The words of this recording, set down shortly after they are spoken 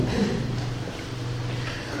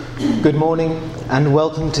Good morning and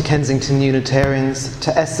welcome to Kensington Unitarians,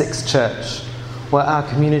 to Essex Church, where our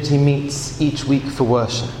community meets each week for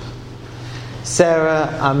worship.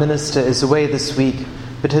 Sarah, our minister, is away this week,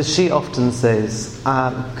 but as she often says,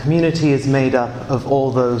 our community is made up of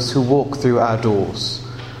all those who walk through our doors.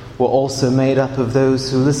 We're also made up of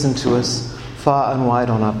those who listen to us far and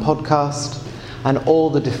wide on our podcast, and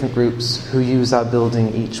all the different groups who use our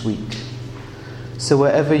building each week. So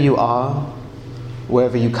wherever you are,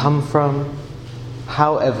 wherever you come from,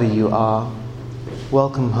 however you are,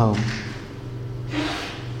 welcome home.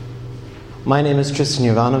 My name is Tristan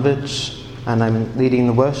Jovanovic, and I'm leading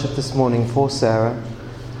the worship this morning for Sarah.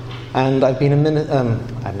 And I've been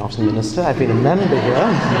I'm not a minister, I've been a member here.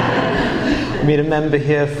 I've been a member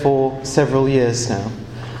here for several years now.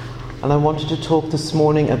 And I wanted to talk this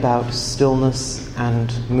morning about stillness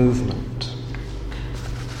and movement.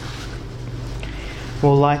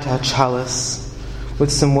 We'll light our chalice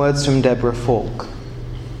with some words from Deborah Falk.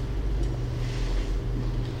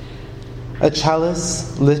 A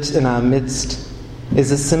chalice lit in our midst is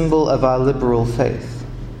a symbol of our liberal faith,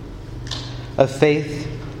 a faith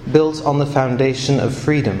built on the foundation of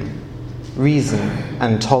freedom, reason,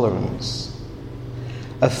 and tolerance,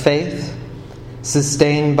 a faith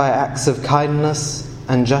sustained by acts of kindness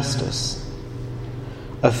and justice,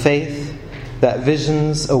 a faith that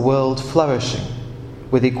visions a world flourishing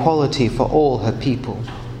with equality for all her people,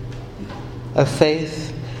 a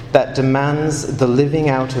faith that demands the living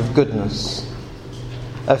out of goodness,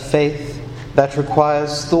 a faith that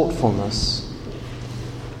requires thoughtfulness,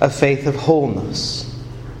 a faith of wholeness.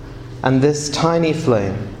 And this tiny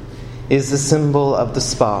flame is the symbol of the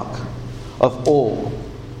spark of all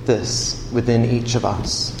this within each of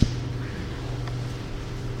us.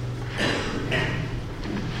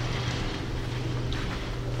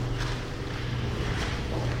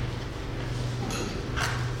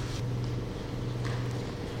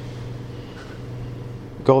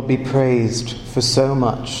 God be praised for so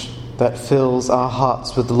much that fills our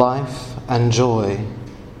hearts with life and joy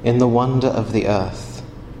in the wonder of the earth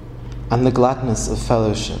and the gladness of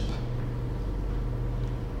fellowship.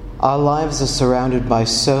 Our lives are surrounded by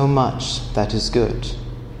so much that is good,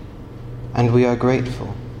 and we are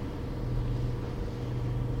grateful.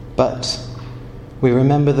 But we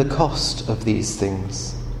remember the cost of these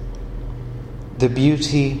things. The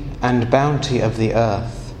beauty and bounty of the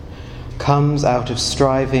earth comes out of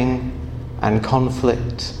striving and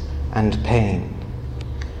conflict and pain.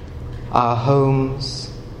 Our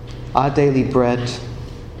homes, our daily bread,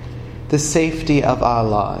 the safety of our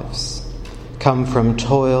lives come from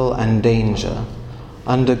toil and danger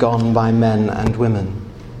undergone by men and women.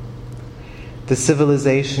 The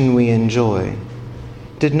civilization we enjoy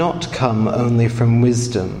did not come only from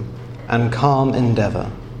wisdom and calm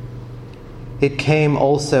endeavor. It came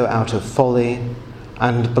also out of folly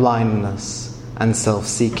and blindness and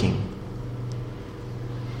self-seeking.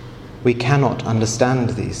 We cannot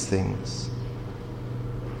understand these things.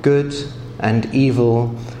 Good and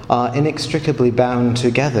evil are inextricably bound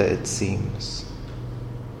together, it seems.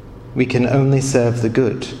 We can only serve the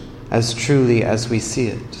good as truly as we see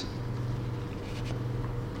it.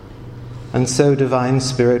 And so, Divine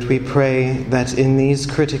Spirit, we pray that in these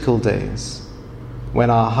critical days, when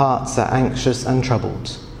our hearts are anxious and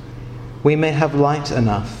troubled, we may have light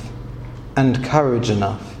enough and courage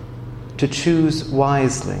enough to choose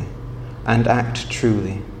wisely and act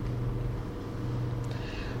truly.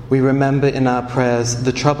 We remember in our prayers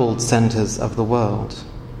the troubled centres of the world.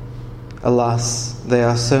 Alas, they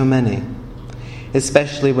are so many,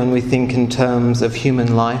 especially when we think in terms of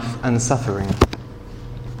human life and suffering.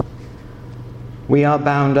 We are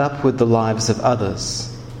bound up with the lives of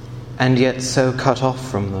others, and yet so cut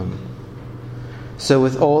off from them. So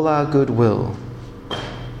with all our goodwill,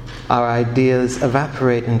 our ideas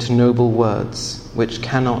evaporate into noble words which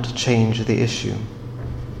cannot change the issue.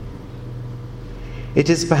 It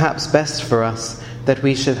is perhaps best for us that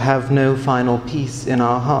we should have no final peace in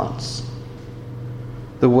our hearts.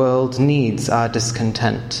 The world needs our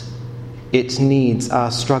discontent. It needs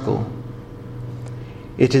our struggle.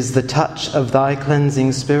 It is the touch of thy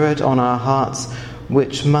cleansing Spirit on our hearts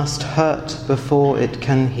which must hurt before it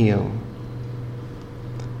can heal.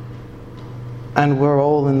 And we're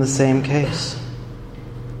all in the same case.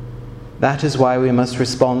 That is why we must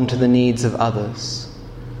respond to the needs of others.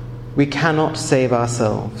 We cannot save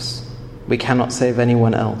ourselves. We cannot save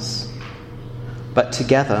anyone else. But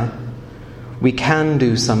together, we can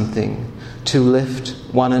do something to lift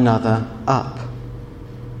one another up.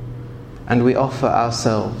 And we offer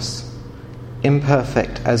ourselves,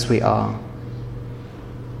 imperfect as we are,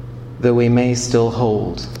 though we may still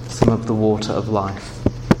hold some of the water of life.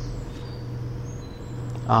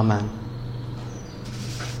 Amen.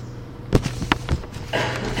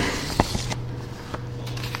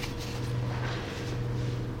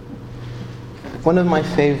 One of my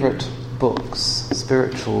favourite books,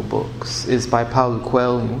 spiritual books, is by Paulo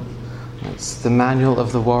Coelho. It's The Manual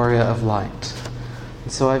of the Warrior of Light.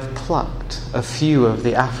 And so I've plucked a few of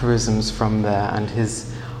the aphorisms from there and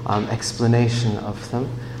his explanation of them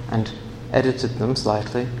and edited them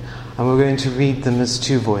slightly, and we're going to read them as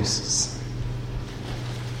two voices.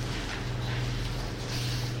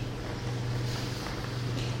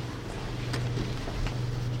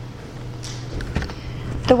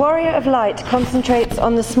 The warrior of light concentrates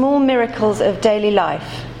on the small miracles of daily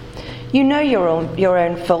life. You know your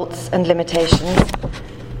own faults and limitations,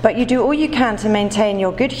 but you do all you can to maintain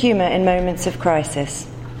your good humour in moments of crisis.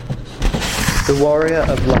 The warrior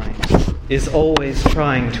of light is always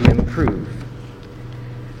trying to improve.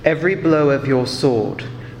 Every blow of your sword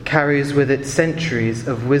carries with it centuries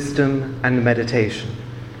of wisdom and meditation.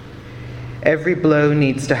 Every blow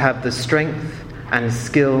needs to have the strength and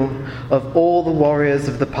skill of all the warriors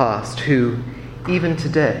of the past who, even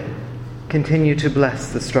today, continue to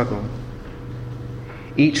bless the struggle.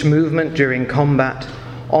 Each movement during combat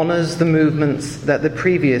honours the movements that the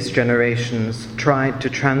previous generations tried to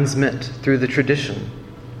transmit through the tradition.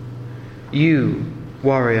 You,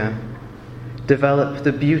 warrior, develop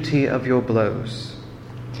the beauty of your blows.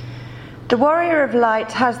 The warrior of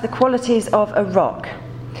light has the qualities of a rock.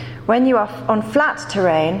 When you are on flat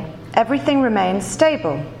terrain, everything remains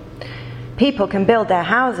stable. People can build their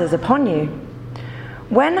houses upon you.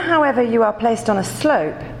 When, however, you are placed on a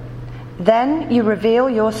slope, then you reveal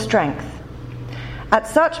your strength. At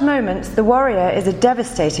such moments, the warrior is a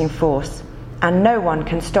devastating force, and no one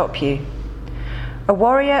can stop you. A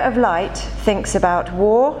warrior of light thinks about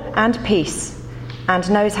war and peace, and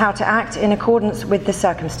knows how to act in accordance with the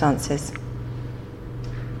circumstances.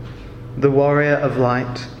 The warrior of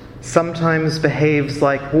light sometimes behaves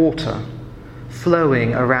like water,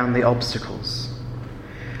 flowing around the obstacles.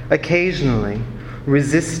 Occasionally,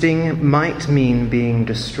 resisting might mean being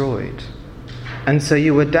destroyed, and so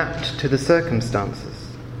you adapt to the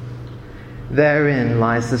circumstances. Therein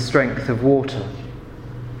lies the strength of water.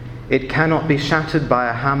 It cannot be shattered by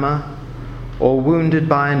a hammer or wounded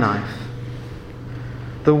by a knife.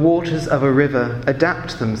 The waters of a river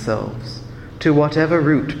adapt themselves to whatever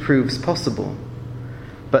route proves possible,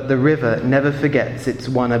 but the river never forgets its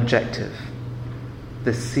one objective,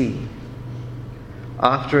 the sea.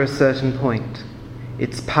 After a certain point,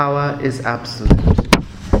 its power is absolute.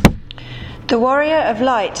 The warrior of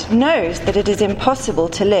light knows that it is impossible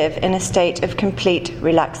to live in a state of complete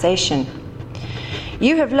relaxation.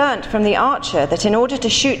 You have learnt from the archer that in order to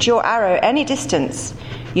shoot your arrow any distance,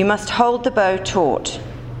 you must hold the bow taut.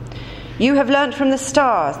 You have learnt from the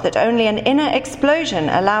stars that only an inner explosion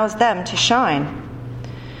allows them to shine.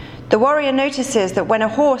 The warrior notices that when a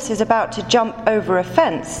horse is about to jump over a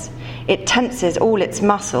fence, it tenses all its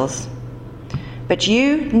muscles. But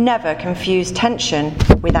you never confuse tension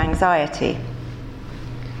with anxiety.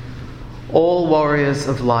 All warriors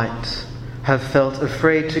of light have felt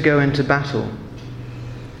afraid to go into battle.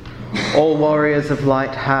 All warriors of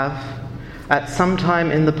light have, at some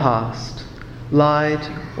time in the past, lied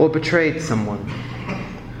or betrayed someone.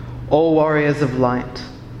 All warriors of light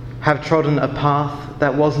have trodden a path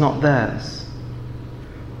that was not theirs.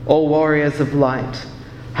 All warriors of light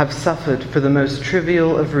have suffered for the most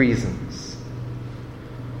trivial of reasons.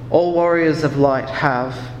 All warriors of light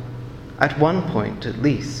have, at one point at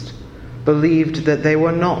least, believed that they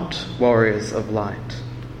were not warriors of light.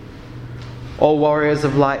 All warriors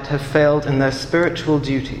of light have failed in their spiritual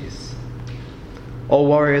duties. All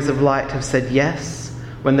warriors of light have said yes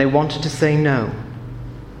when they wanted to say no.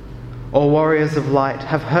 All warriors of light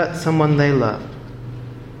have hurt someone they loved.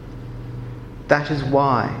 That is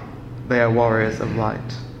why they are warriors of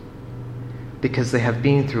light, because they have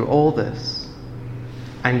been through all this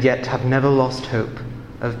and yet have never lost hope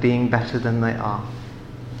of being better than they are.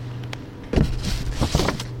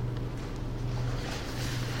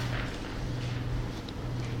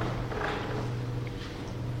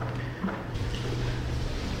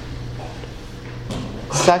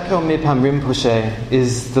 Sakho Mipham Rinpoche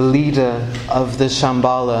is the leader of the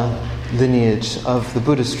Shambhala lineage of the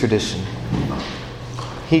Buddhist tradition.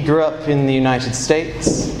 He grew up in the United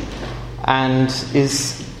States and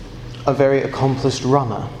is a very accomplished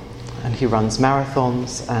runner. And he runs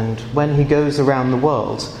marathons, and when he goes around the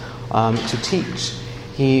world to teach,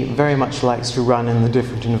 he very much likes to run in the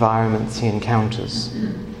different environments he encounters.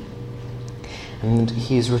 And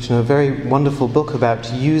he's written a very wonderful book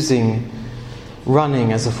about using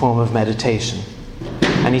running as a form of meditation.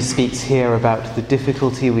 and he speaks here about the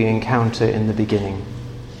difficulty we encounter in the beginning.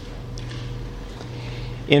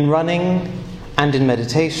 In running and in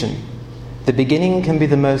meditation, the beginning can be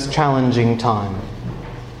the most challenging time.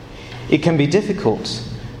 It can be difficult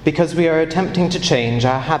because we are attempting to change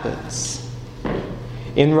our habits.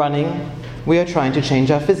 In running, we are trying to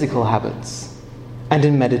change our physical habits, and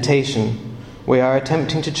in meditation, we are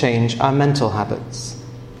attempting to change our mental habits.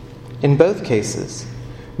 In both cases,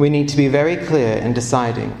 we need to be very clear in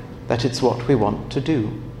deciding that it's what we want to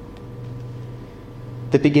do.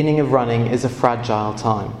 The beginning of running is a fragile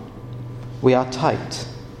time. We are tight,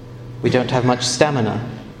 we don't have much stamina,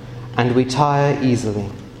 and we tire easily.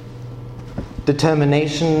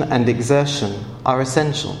 Determination and exertion are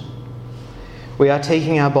essential. We are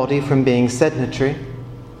taking our body from being sedentary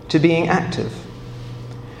to being active.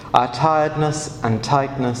 Our tiredness and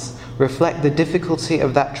tightness reflect the difficulty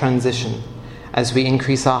of that transition as we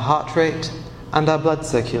increase our heart rate and our blood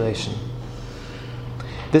circulation.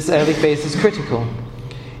 This early phase is critical.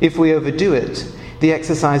 If we overdo it, the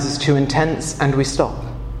exercise is too intense and we stop.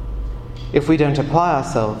 If we don't apply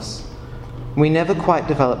ourselves, we never quite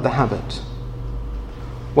develop the habit.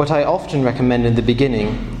 What I often recommend in the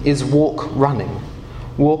beginning is walk running,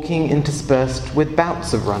 walking interspersed with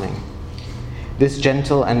bouts of running. This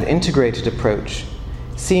gentle and integrated approach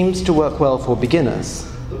seems to work well for beginners.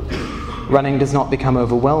 Running does not become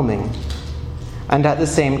overwhelming, and at the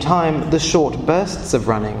same time, the short bursts of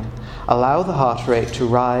running allow the heart rate to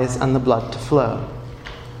rise and the blood to flow.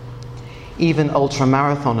 Even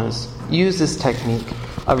ultramarathoners use this technique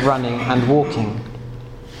of running and walking.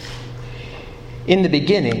 In the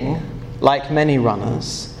beginning, like many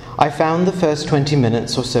runners, I found the first 20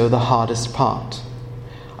 minutes or so the hardest part.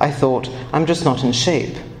 I thought, I'm just not in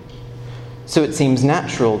shape. So it seems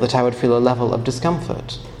natural that I would feel a level of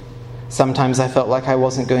discomfort. Sometimes I felt like I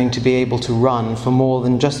wasn't going to be able to run for more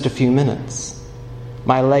than just a few minutes.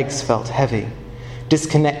 My legs felt heavy,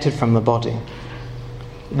 disconnected from the body.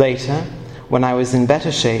 Later, when I was in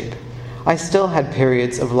better shape, I still had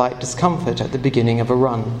periods of light discomfort at the beginning of a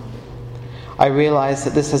run. I realized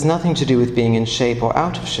that this has nothing to do with being in shape or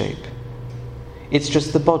out of shape. It's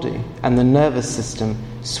just the body and the nervous system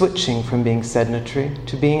switching from being sedentary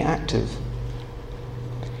to being active.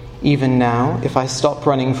 Even now, if I stop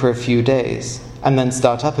running for a few days and then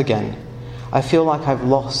start up again, I feel like I've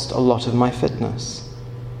lost a lot of my fitness.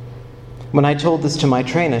 When I told this to my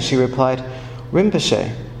trainer, she replied,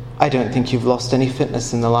 "Rinpoche, I don't think you've lost any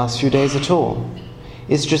fitness in the last few days at all.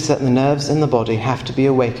 It's just that the nerves in the body have to be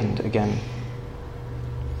awakened again."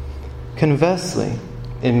 Conversely,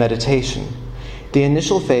 in meditation, the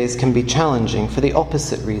initial phase can be challenging for the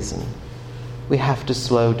opposite reason. We have to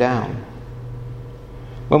slow down.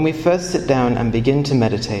 When we first sit down and begin to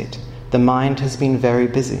meditate, the mind has been very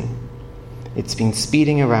busy. It's been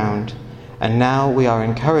speeding around, and now we are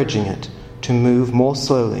encouraging it to move more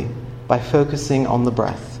slowly by focusing on the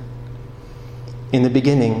breath. In the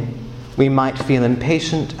beginning, we might feel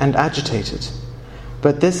impatient and agitated,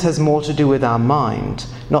 but this has more to do with our mind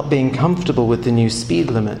not being comfortable with the new speed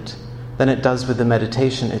limit than it does with the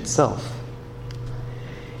meditation itself.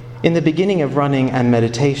 In the beginning of running and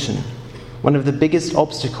meditation, one of the biggest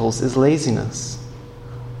obstacles is laziness.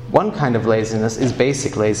 One kind of laziness is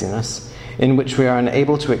basic laziness, in which we are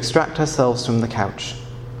unable to extract ourselves from the couch.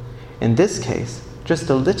 In this case, just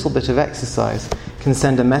a little bit of exercise can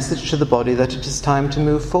send a message to the body that it is time to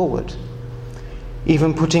move forward.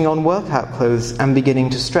 Even putting on workout clothes and beginning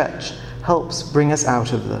to stretch helps bring us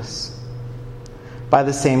out of this. By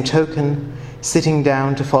the same token, sitting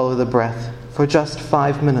down to follow the breath for just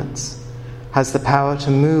 5 minutes has the power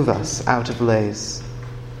to move us out of laze.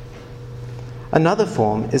 Another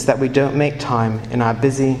form is that we don't make time in our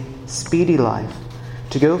busy, speedy life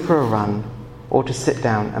to go for a run or to sit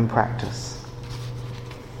down and practice.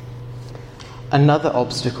 Another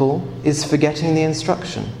obstacle is forgetting the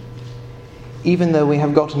instruction. Even though we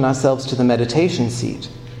have gotten ourselves to the meditation seat,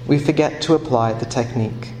 we forget to apply the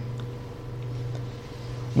technique.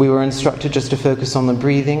 We were instructed just to focus on the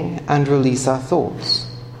breathing and release our thoughts.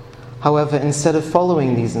 However, instead of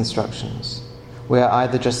following these instructions, we are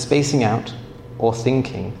either just spacing out or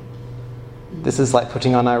thinking. This is like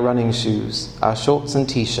putting on our running shoes, our shorts and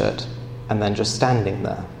t-shirt, and then just standing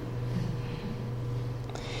there.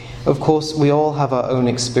 Of course, we all have our own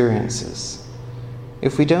experiences.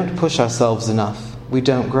 If we don't push ourselves enough, we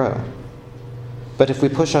don't grow. But if we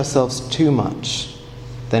push ourselves too much,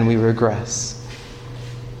 then we regress.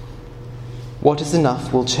 What is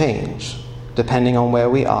enough will change, depending on where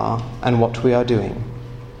we are and what we are doing.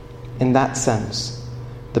 In that sense,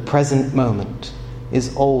 the present moment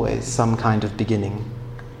is always some kind of beginning.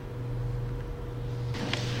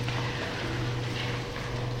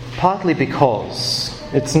 Partly because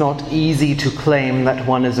it's not easy to claim that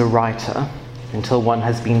one is a writer until one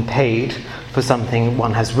has been paid for something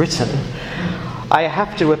one has written. I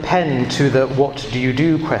have to append to the "what do you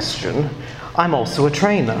do" question. I'm also a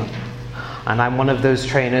trainer. And I'm one of those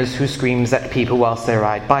trainers who screams at people whilst they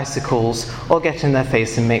ride bicycles or get in their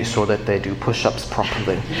face and make sure that they do push-ups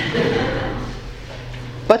properly.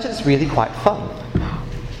 But it's really quite fun.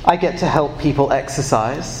 I get to help people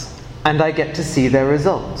exercise, and I get to see their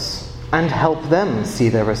results, and help them see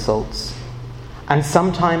their results. And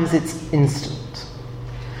sometimes it's instant.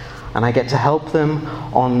 And I get to help them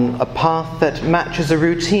on a path that matches a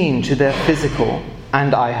routine to their physical,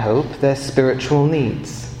 and I hope their spiritual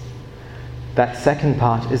needs. That second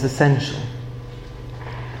part is essential.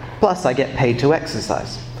 Plus, I get paid to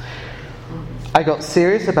exercise. I got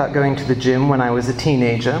serious about going to the gym when I was a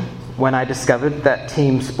teenager, when I discovered that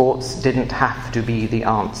team sports didn't have to be the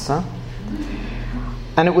answer.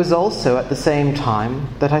 And it was also at the same time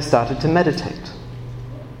that I started to meditate.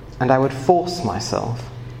 And I would force myself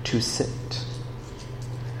to sit.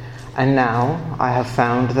 And now I have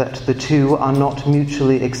found that the two are not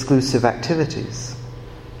mutually exclusive activities.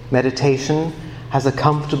 Meditation has a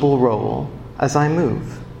comfortable role as I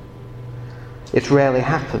move. It rarely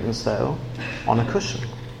happens, though, on a cushion.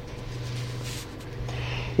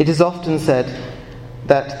 It is often said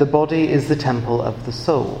that the body is the temple of the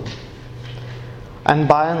soul. And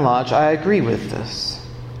by and large, I agree with this.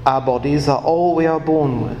 Our bodies are all we are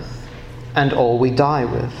born with, and all we die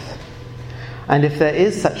with. And if there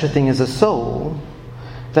is such a thing as a soul,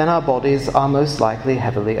 then our bodies are most likely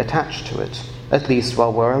heavily attached to it, at least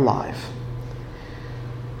while we're alive.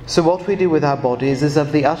 So what we do with our bodies is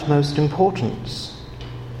of the utmost importance.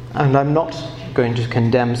 And I'm not going to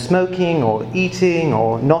condemn smoking or eating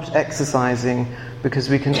or not exercising, because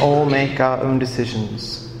we can all make our own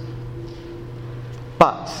decisions.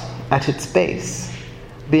 But at its base,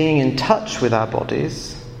 being in touch with our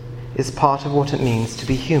bodies is part of what it means to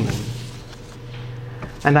be human.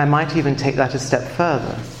 And I might even take that a step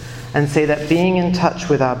further and say that being in touch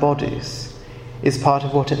with our bodies is part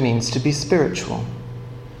of what it means to be spiritual.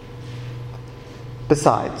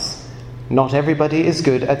 Besides, not everybody is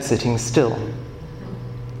good at sitting still.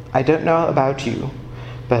 I don't know about you,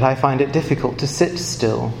 but I find it difficult to sit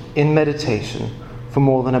still in meditation for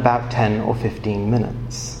more than about 10 or 15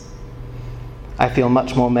 minutes. I feel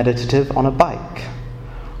much more meditative on a bike,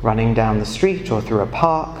 running down the street or through a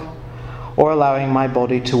park, or allowing my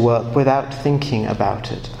body to work without thinking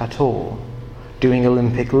about it at all, doing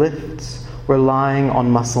Olympic lifts, relying on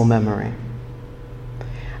muscle memory.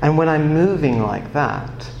 And when I'm moving like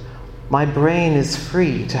that, my brain is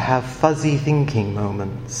free to have fuzzy thinking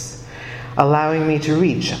moments, allowing me to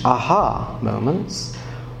reach aha moments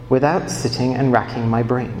without sitting and racking my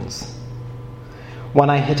brains. When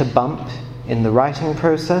I hit a bump in the writing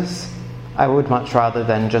process, I would much rather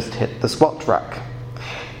than just hit the squat rack.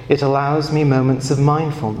 It allows me moments of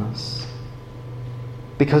mindfulness.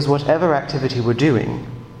 Because whatever activity we're doing,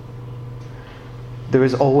 there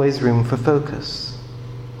is always room for focus.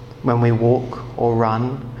 When we walk or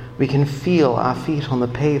run, we can feel our feet on the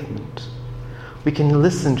pavement. We can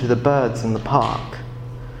listen to the birds in the park.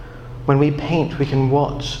 When we paint, we can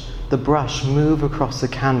watch the brush move across the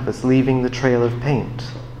canvas, leaving the trail of paint.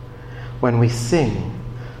 When we sing,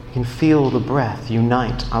 we can feel the breath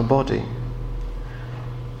unite our body.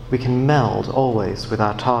 We can meld always with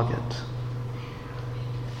our target.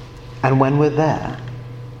 And when we're there,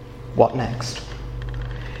 what next?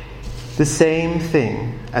 The same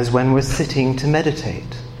thing as when we're sitting to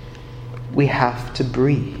meditate. We have to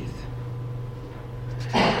breathe.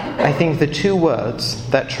 I think the two words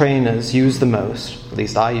that trainers use the most, at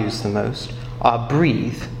least I use the most, are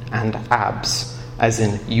breathe and abs, as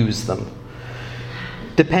in use them.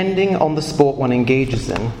 Depending on the sport one engages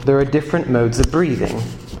in, there are different modes of breathing.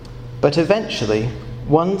 But eventually,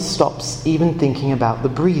 one stops even thinking about the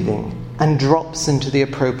breathing and drops into the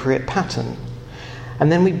appropriate pattern.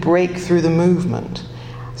 And then we break through the movement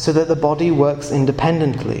so that the body works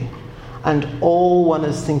independently. And all one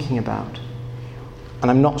is thinking about,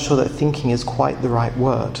 and I'm not sure that thinking is quite the right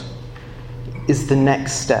word, is the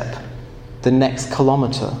next step, the next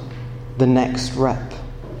kilometer, the next rep.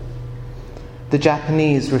 The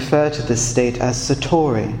Japanese refer to this state as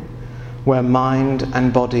satori, where mind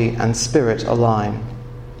and body and spirit align.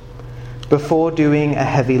 Before doing a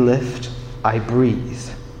heavy lift, I breathe.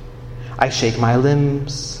 I shake my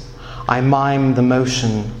limbs, I mime the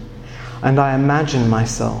motion, and I imagine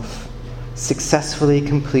myself successfully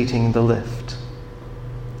completing the lift.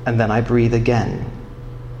 And then I breathe again.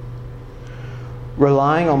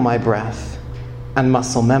 Relying on my breath and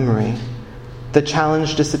muscle memory, the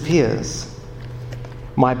challenge disappears.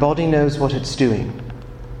 My body knows what it's doing.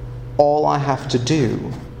 All I have to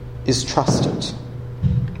do is trust it.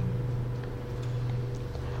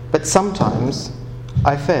 But sometimes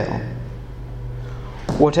I fail.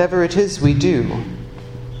 Whatever it is we do,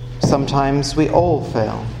 sometimes we all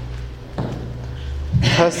fail.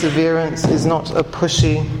 Perseverance is not a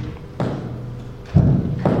pushy...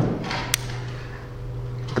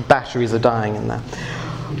 The batteries are dying in there.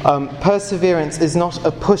 Perseverance is not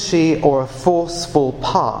a pushy or a forceful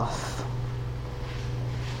path.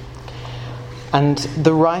 And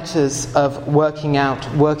the writers of Working Out,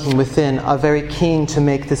 Working Within are very keen to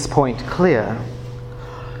make this point clear.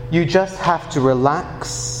 You just have to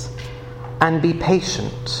relax and be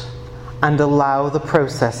patient and allow the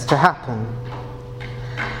process to happen.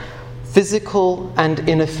 Physical and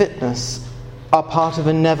inner fitness are part of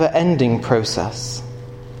a never-ending process.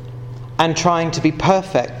 And trying to be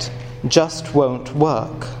perfect just won't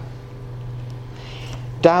work.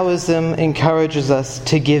 Taoism encourages us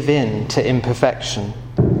to give in to imperfection,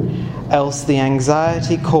 else the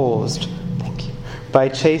anxiety caused by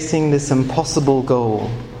chasing this impossible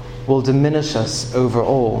goal will diminish us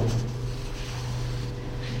overall.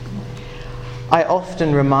 I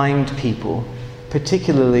often remind people,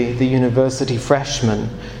 particularly the university freshmen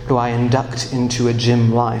who I induct into a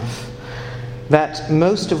gym life, that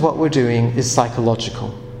most of what we're doing is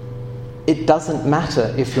psychological. It doesn't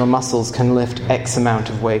matter if your muscles can lift X amount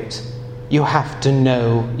of weight. You have to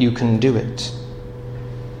know you can do it.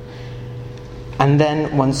 And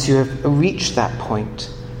then once you have reached that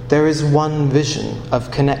point, there is one vision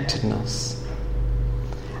of connectedness.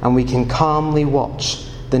 And we can calmly watch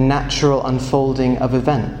the natural unfolding of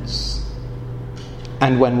events.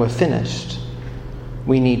 And when we're finished,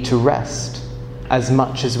 we need to rest as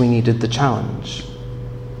much as we needed the challenge.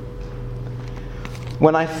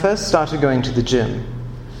 When I first started going to the gym,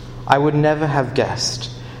 I would never have guessed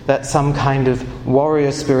that some kind of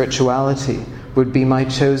warrior spirituality would be my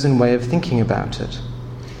chosen way of thinking about it.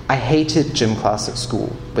 I hated gym class at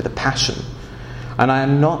school with a passion, and I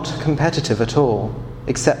am not competitive at all,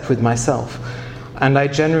 except with myself, and I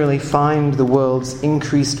generally find the world's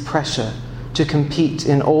increased pressure to compete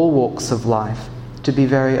in all walks of life to be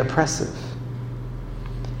very oppressive.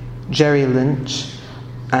 Jerry Lynch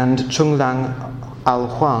and Chunglang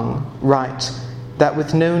Al-Huang write that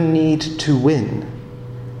with no need to win,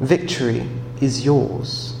 victory is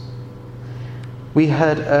yours. We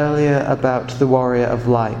heard earlier about the Warrior of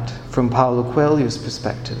Light from Paulo Coelho's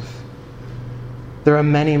perspective. There are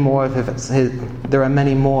many more of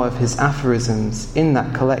his aphorisms in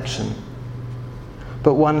that collection,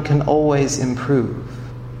 but one can always improve,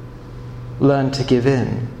 learn to give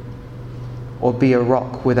in, or be a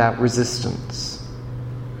rock without resistance.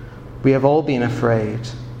 We have all been afraid,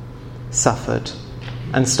 suffered,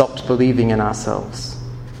 and stopped believing in ourselves.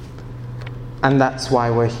 And that's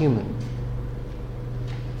why we're human.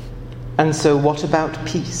 And so what about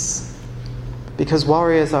peace? Because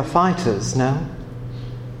warriors are fighters, no?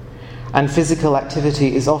 And physical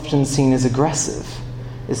activity is often seen as aggressive,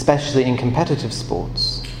 especially in competitive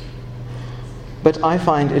sports. But I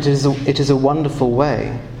find it is a wonderful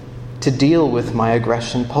way to deal with my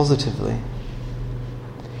aggression positively.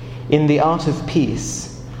 In The Art of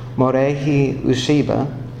Peace, Morihei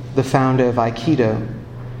Ueshiba, the founder of Aikido,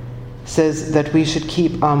 says that we should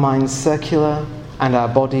keep our minds circular and our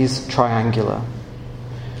bodies triangular.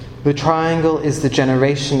 The triangle is the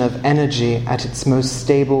generation of energy at its most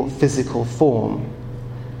stable physical form.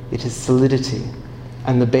 It is solidity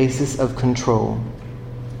and the basis of control.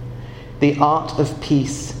 The art of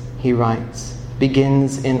peace, he writes,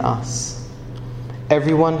 begins in us.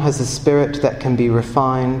 Everyone has a spirit that can be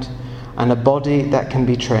refined and a body that can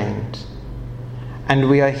be trained. And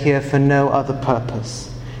we are here for no other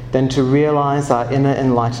purpose than to realize our inner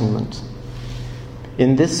enlightenment.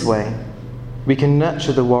 In this way, we can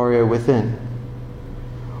nurture the warrior within.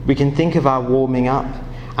 We can think of our warming up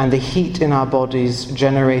and the heat in our bodies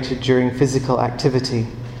generated during physical activity,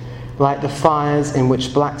 like the fires in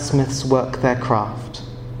which blacksmiths work their craft.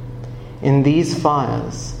 In these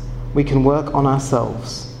fires, we can work on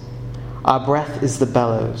ourselves. Our breath is the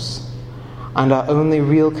bellows, and our only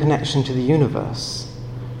real connection to the universe,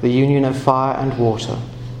 the union of fire and water,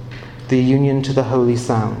 the union to the holy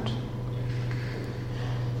sound.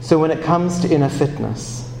 So when it comes to inner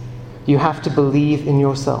fitness, you have to believe in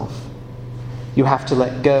yourself. You have to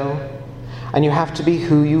let go, and you have to be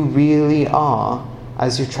who you really are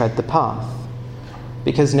as you tread the path,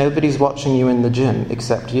 because nobody's watching you in the gym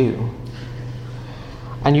except you.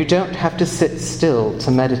 And you don't have to sit still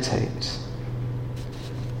to meditate.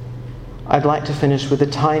 I'd like to finish with a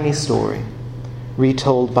tiny story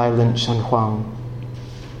retold by Lin Shen Huang.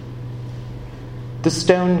 The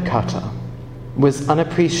stone cutter was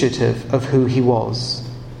unappreciative of who he was.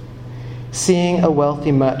 Seeing a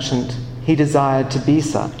wealthy merchant, he desired to be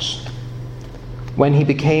such. When he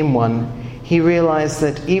became one, he realized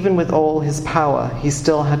that even with all his power, he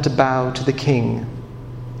still had to bow to the king.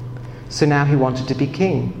 So now he wanted to be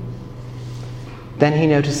king. Then he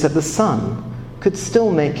noticed that the sun could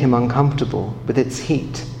still make him uncomfortable with its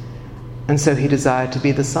heat, and so he desired to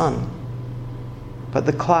be the sun. But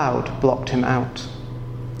the cloud blocked him out,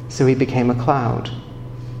 so he became a cloud.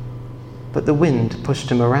 But the wind pushed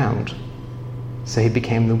him around, so he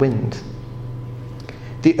became the wind.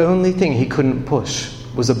 The only thing he couldn't push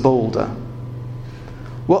was a boulder.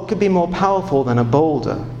 What could be more powerful than a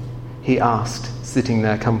boulder? He asked, sitting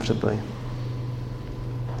there comfortably.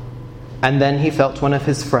 And then he felt one of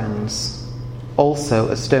his friends, also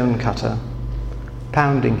a stone cutter,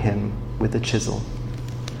 pounding him with a chisel.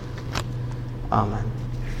 Amen.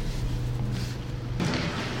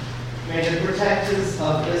 May the protectors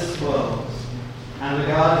of this world and the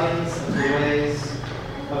guardians of the ways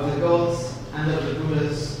of the gods and of the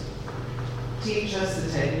Buddhas teach us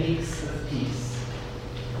the techniques of peace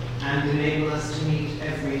and enable us to meet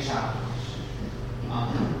every challenge.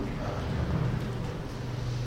 Amen.